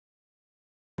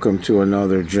Welcome to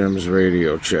another Jim's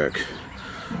Radio Check.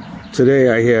 Today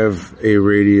I have a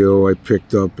radio I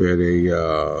picked up at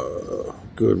a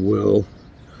Goodwill.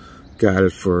 Got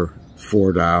it for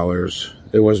 $4.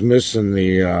 It was missing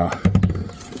the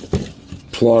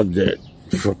plug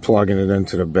for plugging it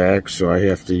into the back, so I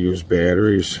have to use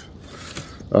batteries.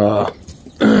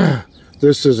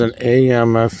 This is an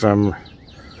AM/FM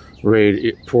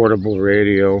portable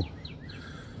radio.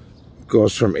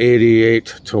 Goes from 88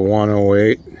 to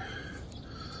 108.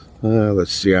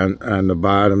 Let's see, on the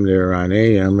bottom there on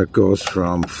AM, it goes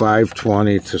from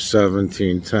 520 to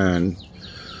 1710.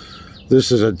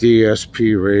 This is a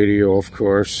DSP radio, of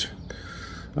course.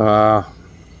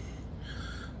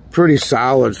 Pretty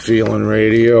solid feeling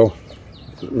radio.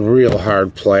 Real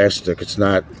hard plastic. It's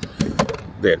not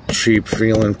that cheap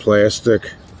feeling plastic.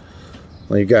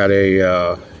 You got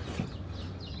a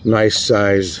nice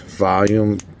size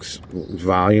volume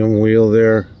wheel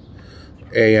there.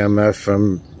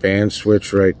 AM/FM band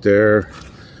switch right there,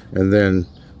 and then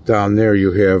down there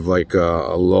you have like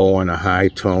a low and a high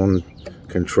tone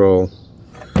control.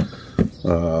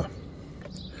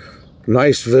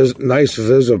 Nice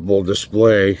visible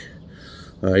display.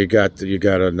 You got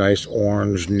a nice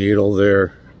orange needle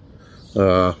there.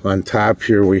 On top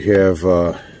here we have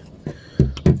a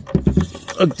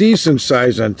decent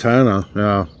size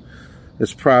antenna.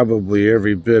 It's probably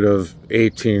every bit of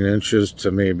 18 inches to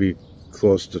maybe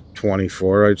close to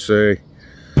 24, I'd say.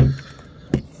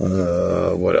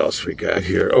 What else we got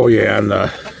here? Oh yeah,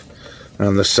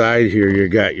 on the side here you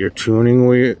got your tuning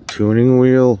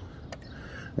wheel,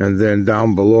 and then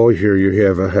down below here you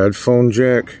have a headphone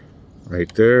jack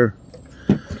right there,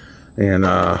 and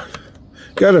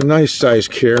got a nice size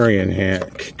carrying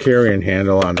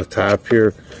handle on the top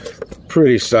here.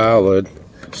 Pretty solid.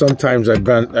 Sometimes I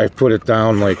put it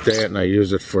down like that and I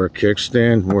use it for a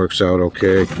kickstand. Works out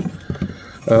okay.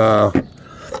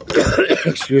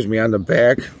 Excuse me. On the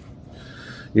back,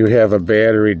 you have a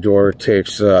battery door. It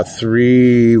takes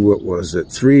 3D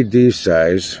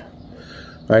size.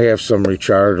 I have some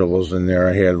rechargeables in there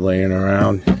I had laying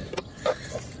around.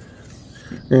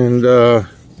 And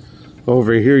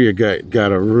over here you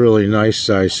got a really nice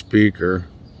size speaker.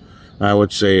 I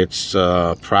would say it's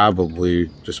probably,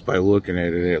 just by looking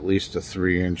at it, at least a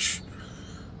 3-inch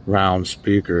round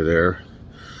speaker there.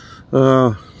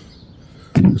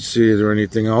 Let's see, is there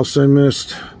anything else I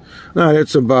missed? No,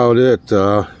 that's about it.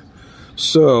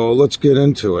 So let's get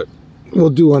into it.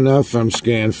 We'll do an FM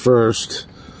scan first.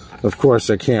 Of course,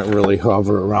 I can't really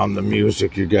hover around the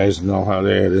music. You guys know how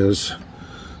that is.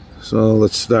 So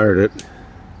let's start it.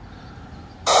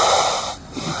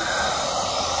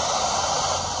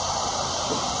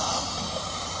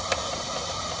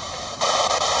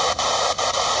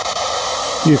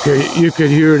 You could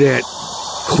hear that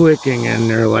clicking in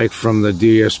there, like from the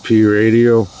DSP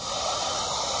radio.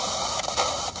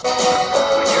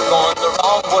 You're going the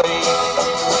wrong way.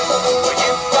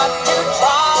 You've got to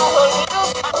try a little.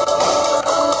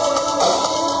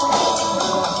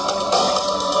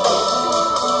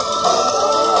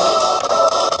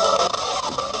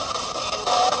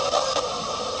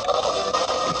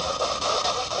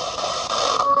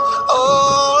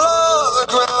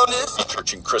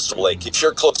 Church in Crystal Lake. If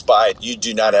you're close by, you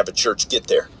do not have a church, get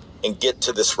there and get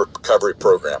to this recovery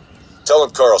program. Tell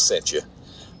them Carl sent you.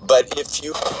 But if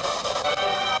you...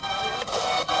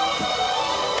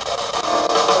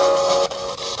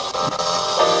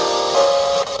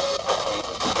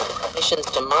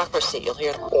 Democracy, you'll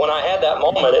hear. When I had that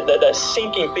moment, that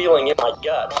sinking feeling in my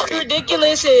gut. What's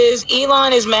ridiculous is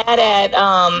Elon is mad at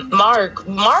Mark.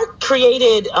 Mark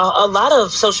created a lot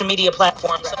of social media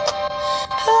platforms.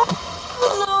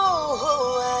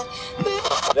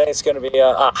 Today it's going to be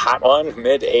a hot one,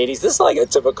 mid-80s. This is like a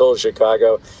typical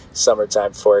Chicago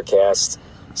summertime forecast.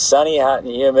 Sunny, hot,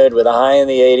 and humid with a high in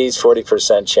the 80s,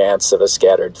 40% chance of a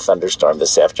scattered thunderstorm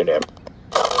this afternoon.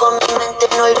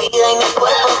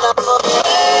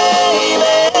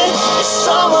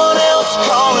 Someone else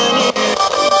calling you.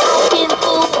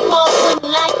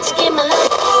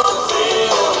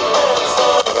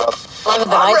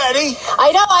 I'm ready.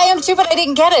 I know, I am too, but I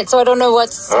didn't get it, so I don't know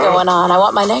what's going on. I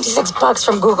want my $96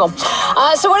 from Google.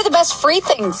 So what are the best free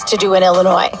things to do in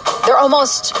Illinois? They're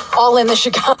almost all in the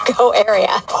Chicago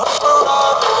area.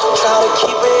 Try to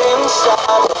keep it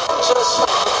inside.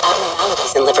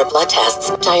 Abnormalities in liver blood tests,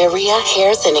 diarrhea,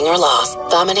 hair thinning or loss,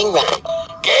 vomiting,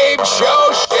 Game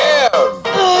show Jim!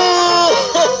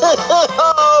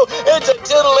 It's a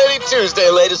titillating Tuesday,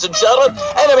 ladies and gentlemen,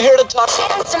 and I'm here to talk.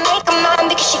 To make a mind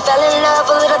because she fell in love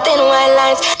with little thin white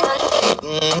lines.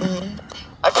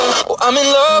 I'm in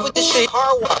love with this shit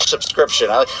car wash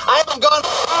subscription. I haven't gone.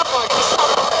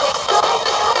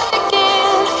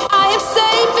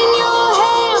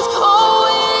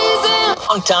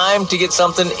 long time to get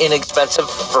something inexpensive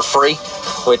for free,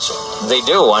 which they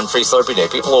do on Free Slurpee Day.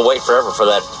 People will wait forever for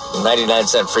that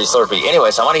 99-cent free Slurpee.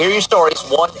 Anyways, I want to hear your stories.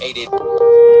 1-888.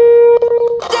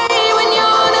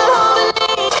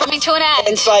 Coming to an end.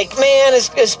 It's like, man,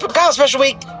 it's Kyle Special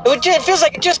Week. It feels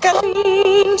like it just got...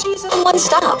 One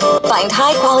stop. Find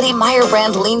high-quality Meyer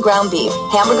brand lean ground beef,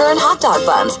 hamburger and hot dog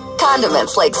buns,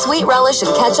 condiments like sweet relish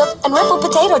and ketchup, and Ripple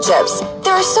potato chips.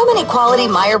 There are so many quality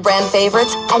Meyer brand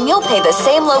favorites, and you'll pay the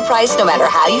same low price no matter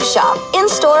how you shop,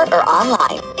 in-store or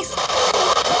online.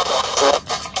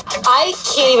 I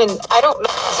can't even... I don't know.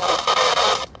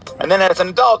 And then as an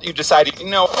adult, you decided, wait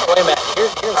a minute, here's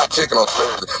hot chicken on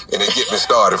Thursday, and then get me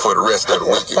started for the rest of the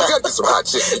weekend. You gotta get some hot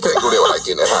chicken. You can't go there without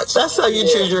getting that hot chicken. That's how you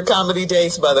choose your comedy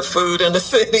dates, by the food in the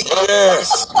city.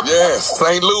 Yes.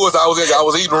 St. Louis, I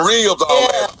was eating ribs all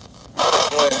that.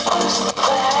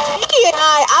 Nikki and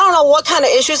I don't know what kind of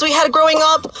issues we had growing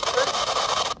up.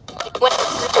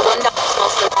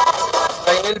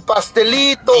 El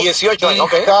pastelito. 18,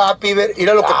 okay. Happy,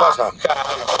 mira lo que pasa.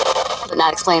 But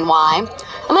not explain why.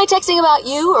 Am I texting about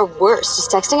you, or worse,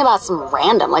 just texting about some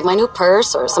random, like my new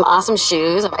purse or some awesome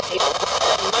shoes or my favorite?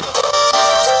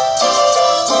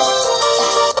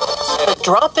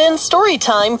 Drop-in story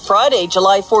time Friday,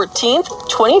 July 14th,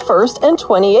 21st, and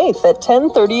 28th at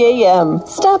 10:30 a.m.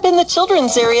 Stop in the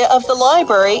children's area of the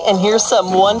library and hear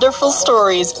some wonderful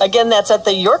stories. Again, that's at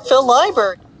the Yorkville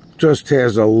Library. Just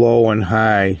has a low and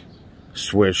high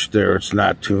switch there. It's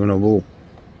not tunable.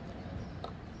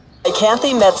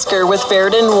 Kathy Metzger with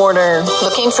Baird & Warner.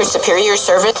 Looking for superior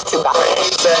service to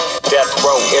Death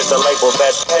Row is the label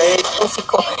best paid.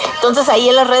 Entonces ahí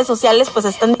en las redes sociales pues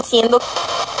están diciendo.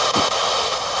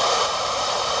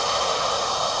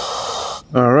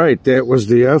 All right, that was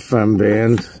the FM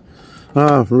band.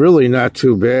 Really not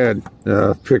too bad.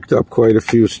 Picked up quite a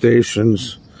few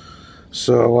stations.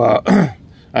 So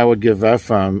I would give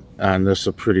FM on this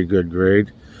a pretty good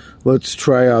grade. Let's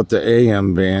try out the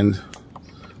AM band.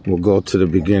 We'll go to the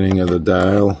beginning of the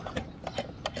dial.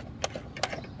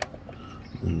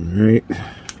 All right.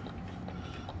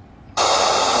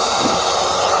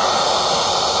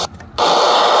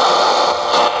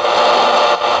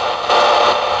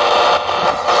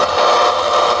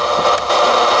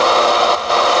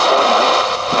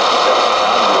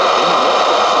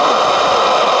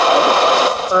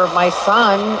 For my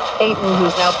son, Peyton,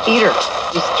 who's now Peter,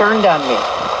 he's turned on me.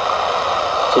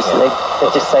 Just like the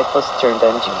disciples turned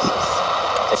on Jesus.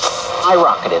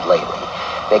 Skyrocketed lately.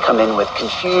 They come in with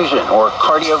confusion or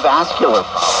cardiovascular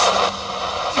problems.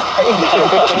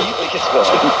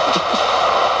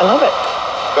 I love it.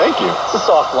 Thank you. It's a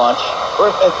soft launch.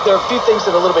 There are a few things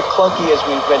that are a little bit clunky, as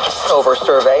we mentioned. Over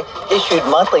survey issued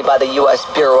monthly by the U.S.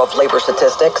 Bureau of Labor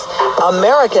Statistics.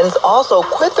 Americans also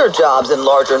quit their jobs in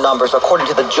larger numbers, according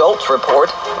to the JOLTS report,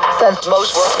 since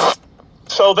most workers.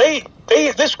 So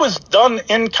this was done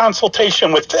in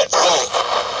consultation with this.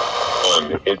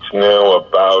 It's now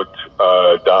about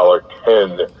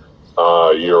 $1.10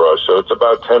 euro, so it's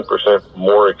about 10%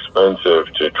 more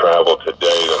expensive to travel today than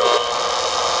it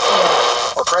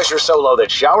was. Or pressure so low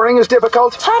that showering is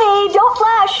difficult? Honey, don't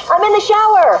flash. I'm in the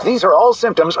shower. These are all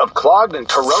symptoms of clogged and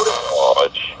corroded...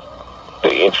 Watch.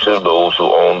 The interest of those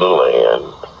who own the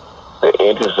land. The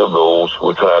interest of those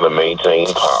who are trying to maintain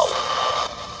power.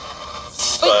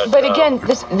 But again,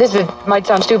 this might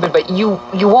sound stupid, but you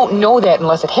won't know that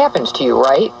unless it happens to you,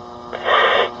 right?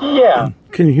 Yeah.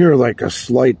 Can hear like a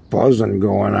slight buzzing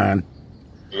going on.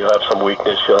 You'll have some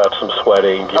weakness, you'll have some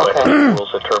sweating, you might have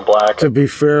muscles that turn black. To be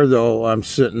fair, though, I'm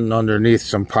sitting underneath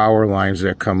some power lines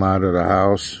that come out of the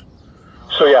house.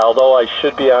 So yeah, although I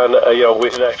should be on,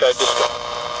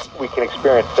 we can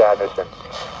experience sadness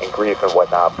and grief and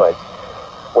whatnot, but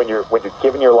when you're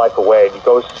giving your life away and you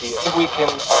go see it, we can...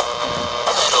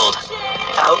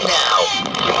 Out now.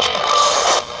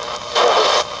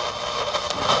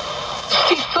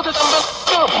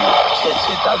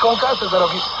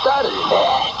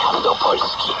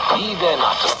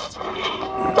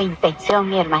 De infección,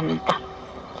 mi hermanita.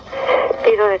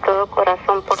 Pido de todo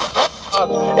corazón por...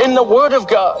 In the Word of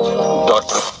God.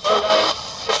 Doctor.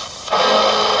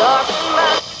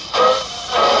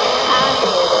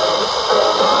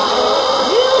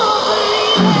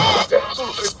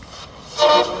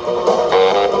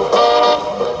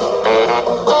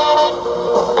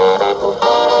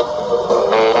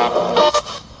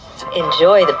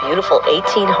 Enjoy the beautiful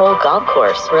 18-hole golf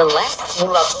course. Relax.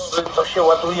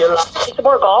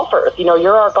 More golfers. You know,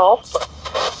 you're our golfer.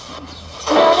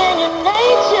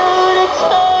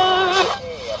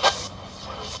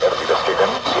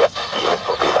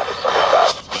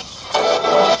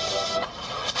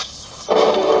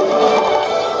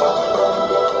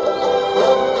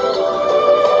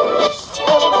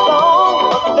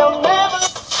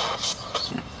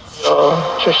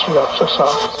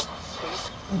 TR604.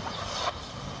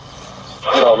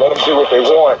 You know, let them do what they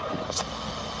want.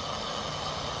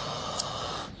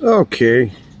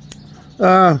 Okay.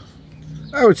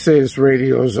 I would say this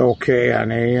radio is okay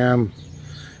on AM.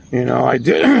 You know, I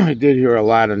did hear a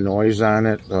lot of noise on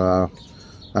it. I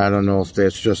don't know if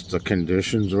that's just the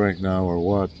conditions right now or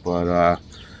what, but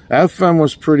FM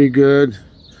was pretty good.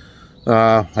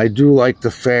 I do like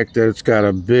the fact that it's got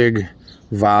a big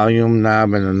volume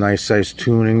knob and a nice size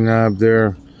tuning knob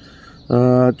there.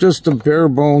 Just a bare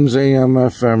bones AM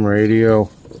FM radio.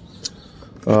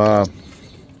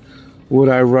 Would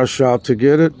I rush out to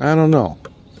get it? I don't know.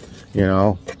 You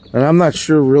know, and I'm not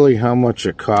sure really how much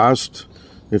it cost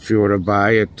if you were to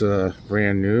buy it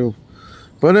brand new.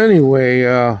 But anyway,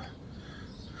 I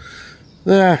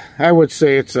would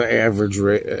say it's an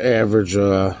average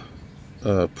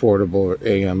portable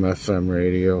AM FM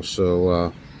radio.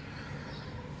 So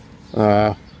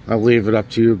I'll leave it up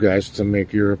to you guys to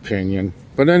make your opinion.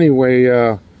 But anyway,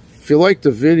 if you like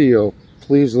the video,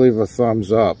 please leave a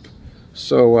thumbs up.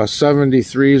 So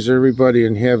 73s, everybody,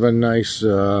 and have a nice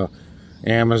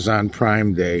Amazon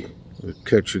Prime Day. We'll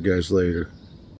catch you guys later.